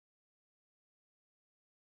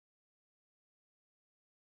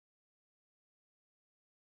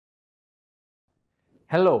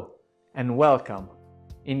Hello and welcome.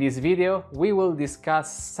 In this video, we will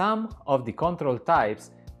discuss some of the control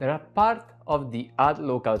types that are part of the Add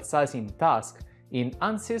Local Sizing task in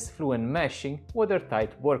Ansys Fluent Meshing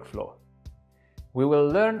Watertight Workflow. We will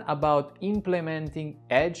learn about implementing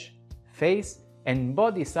edge, face, and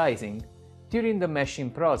body sizing during the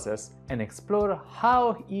meshing process and explore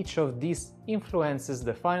how each of these influences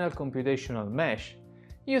the final computational mesh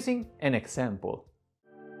using an example.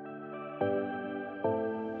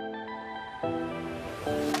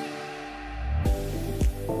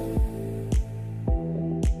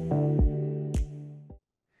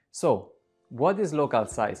 So, what is local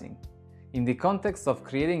sizing? In the context of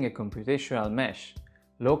creating a computational mesh,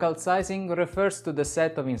 local sizing refers to the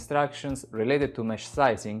set of instructions related to mesh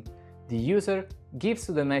sizing the user gives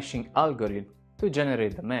to the meshing algorithm to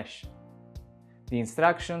generate the mesh. The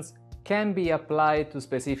instructions can be applied to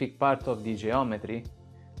specific parts of the geometry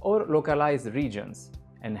or localized regions,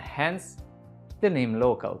 and hence the name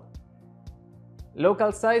local.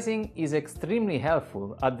 Local sizing is extremely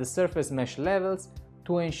helpful at the surface mesh levels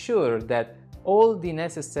to ensure that all the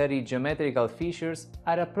necessary geometrical features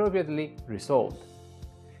are appropriately resolved.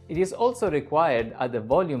 It is also required at the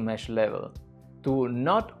volume mesh level to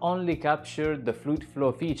not only capture the fluid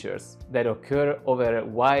flow features that occur over a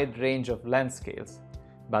wide range of length scales,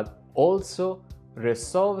 but also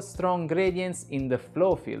resolve strong gradients in the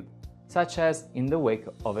flow field, such as in the wake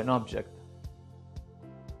of an object.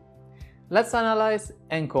 Let's analyze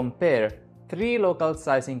and compare three local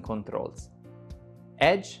sizing controls: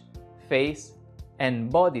 edge, face, and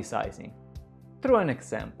body sizing through an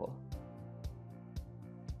example.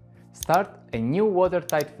 Start a new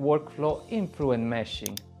watertight workflow in Fluent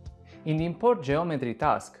Meshing. In the Import Geometry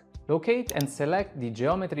task, locate and select the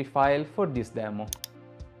geometry file for this demo.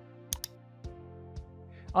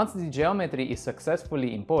 Once the geometry is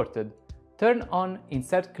successfully imported, turn on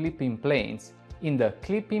Insert Clipping Planes in the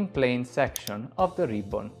Clipping Plane section of the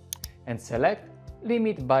ribbon and select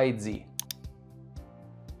Limit by Z.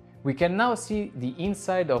 We can now see the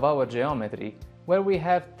inside of our geometry, where we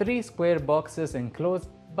have three square boxes enclosed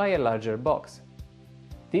by a larger box.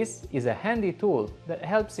 This is a handy tool that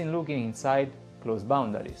helps in looking inside closed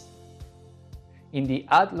boundaries. In the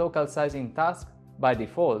Add Local Sizing task, by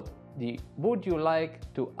default, the Would you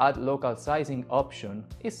like to add local sizing option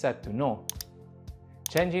is set to No.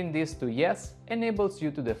 Changing this to Yes enables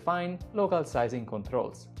you to define local sizing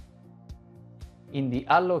controls. In the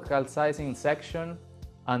Add Local Sizing section,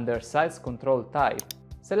 under Size Control Type,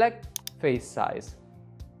 select Face Size.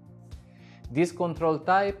 This control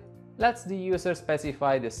type lets the user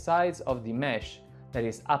specify the size of the mesh that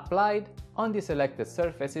is applied on the selected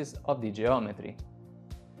surfaces of the geometry.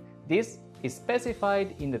 This is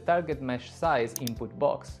specified in the target mesh size input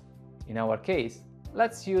box. In our case,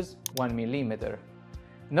 let's use 1 mm.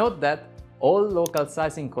 Note that all local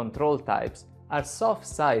sizing control types are soft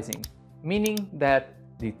sizing, meaning that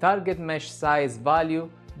the target mesh size value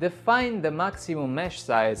defines the maximum mesh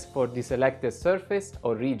size for the selected surface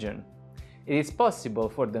or region. It is possible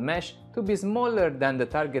for the mesh to be smaller than the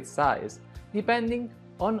target size, depending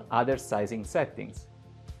on other sizing settings.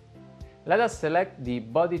 Let us select the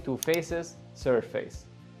Body to Faces surface.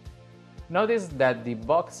 Notice that the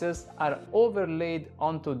boxes are overlaid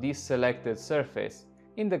onto this selected surface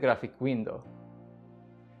in the graphic window.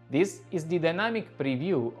 This is the dynamic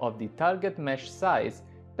preview of the target mesh size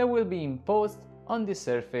that will be imposed on the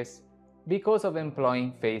surface because of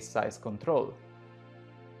employing face size control.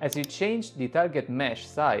 As you change the target mesh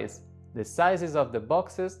size, the sizes of the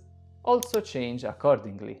boxes also change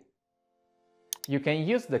accordingly. You can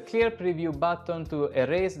use the Clear Preview button to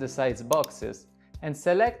erase the size boxes and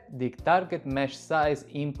select the target mesh size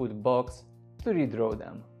input box to redraw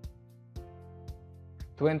them.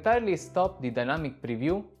 To entirely stop the dynamic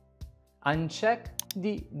preview, uncheck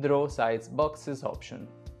the Draw Size Boxes option.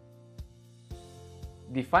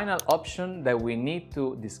 The final option that we need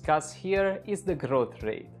to discuss here is the growth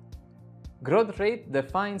rate. Growth rate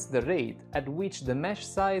defines the rate at which the mesh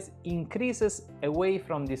size increases away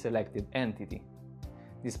from the selected entity.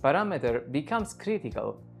 This parameter becomes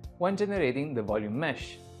critical when generating the volume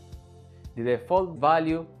mesh. The default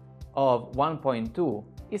value of 1.2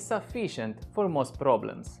 is sufficient for most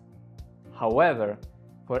problems. However,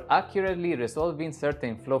 for accurately resolving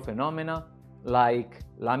certain flow phenomena, like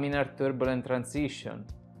laminar turbulent transition,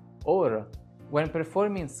 or when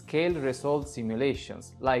performing scale-resolved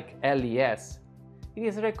simulations like LES, it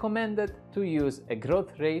is recommended to use a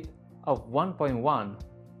growth rate of 1.1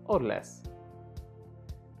 or less.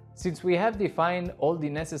 Since we have defined all the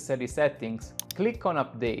necessary settings, click on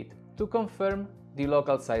Update to confirm the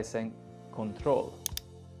local sizing control.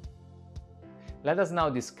 Let us now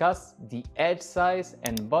discuss the edge size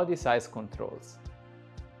and body size controls.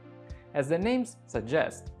 As the name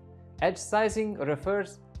suggests, edge sizing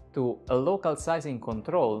refers to a local sizing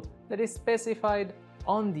control that is specified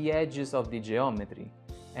on the edges of the geometry,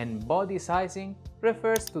 and body sizing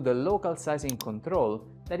refers to the local sizing control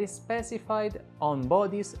that is specified on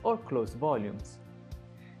bodies or closed volumes.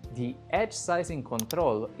 The edge sizing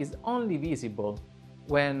control is only visible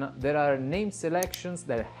when there are name selections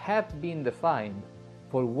that have been defined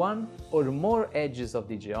for one or more edges of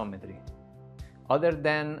the geometry. Other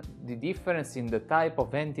than the difference in the type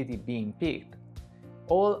of entity being picked,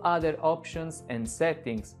 all other options and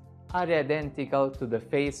settings are identical to the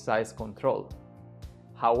face size control.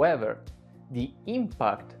 However, the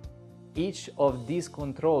impact each of these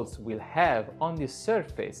controls will have on the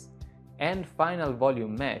surface and final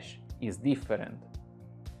volume mesh is different.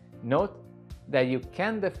 Note that you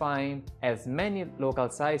can define as many local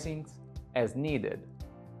sizings as needed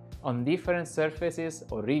on different surfaces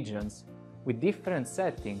or regions with different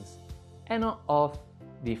settings and of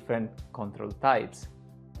different control types.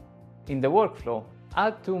 In the workflow,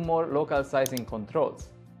 add two more local sizing controls,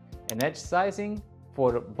 an edge sizing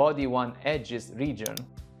for body 1 edges region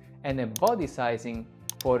and a body sizing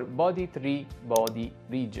for body 3 body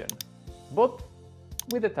region, both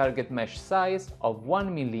with a target mesh size of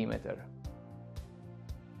 1 mm.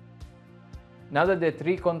 Now that the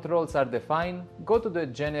three controls are defined, go to the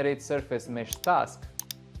Generate Surface Mesh task,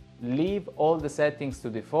 leave all the settings to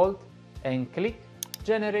default and click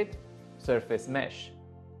Generate Surface Mesh.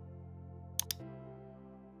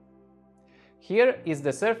 Here is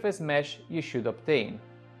the surface mesh you should obtain.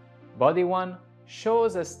 Body 1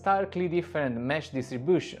 shows a starkly different mesh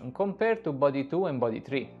distribution compared to body 2 and body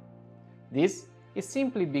 3. This is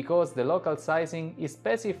simply because the local sizing is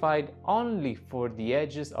specified only for the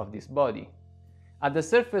edges of this body. At the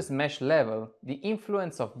surface mesh level, the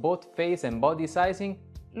influence of both face and body sizing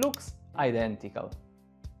looks identical.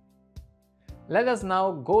 Let us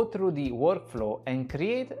now go through the workflow and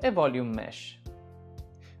create a volume mesh.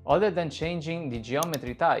 Other than changing the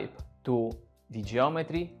geometry type to the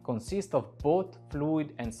geometry consists of both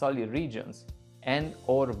fluid and solid regions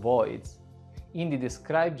and/or voids in the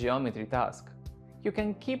Describe Geometry task, you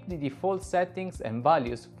can keep the default settings and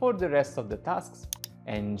values for the rest of the tasks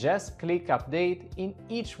and just click Update in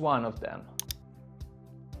each one of them.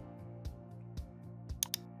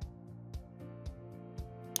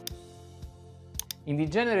 In the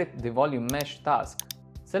Generate the Volume Mesh task,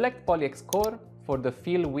 select PolyX Core for the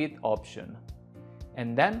Fill Width option,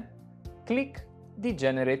 and then click the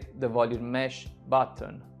Generate the Volume Mesh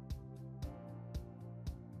button.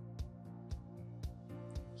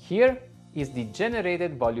 Here is the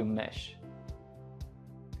generated volume mesh.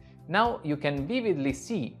 Now you can vividly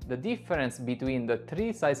see the difference between the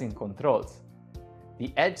three sizing controls.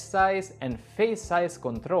 The edge size and face size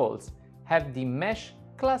controls have the mesh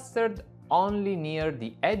clustered only near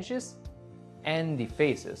the edges and the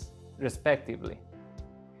faces, respectively.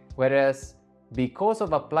 Whereas, because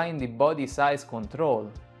of applying the body size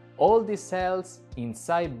control, all the cells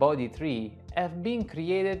inside body 3 have been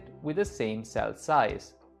created with the same cell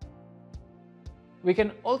size. We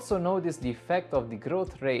can also notice the effect of the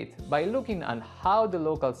growth rate by looking at how the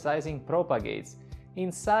local sizing propagates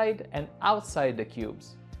inside and outside the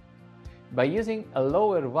cubes. By using a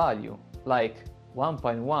lower value, like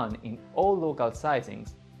 1.1 in all local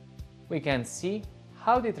sizings, we can see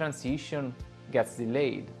how the transition gets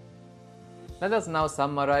delayed. Let us now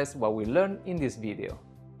summarize what we learned in this video.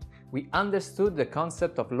 We understood the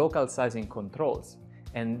concept of local sizing controls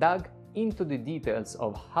and dug into the details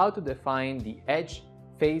of how to define the edge,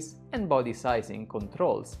 face and body sizing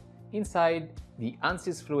controls inside the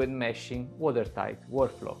Ansys Fluent Meshing Watertight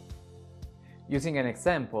workflow. Using an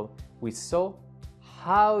example, we saw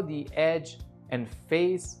how the edge and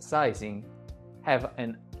face sizing have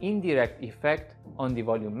an indirect effect on the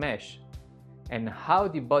volume mesh, and how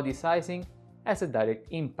the body sizing has a direct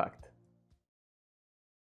impact.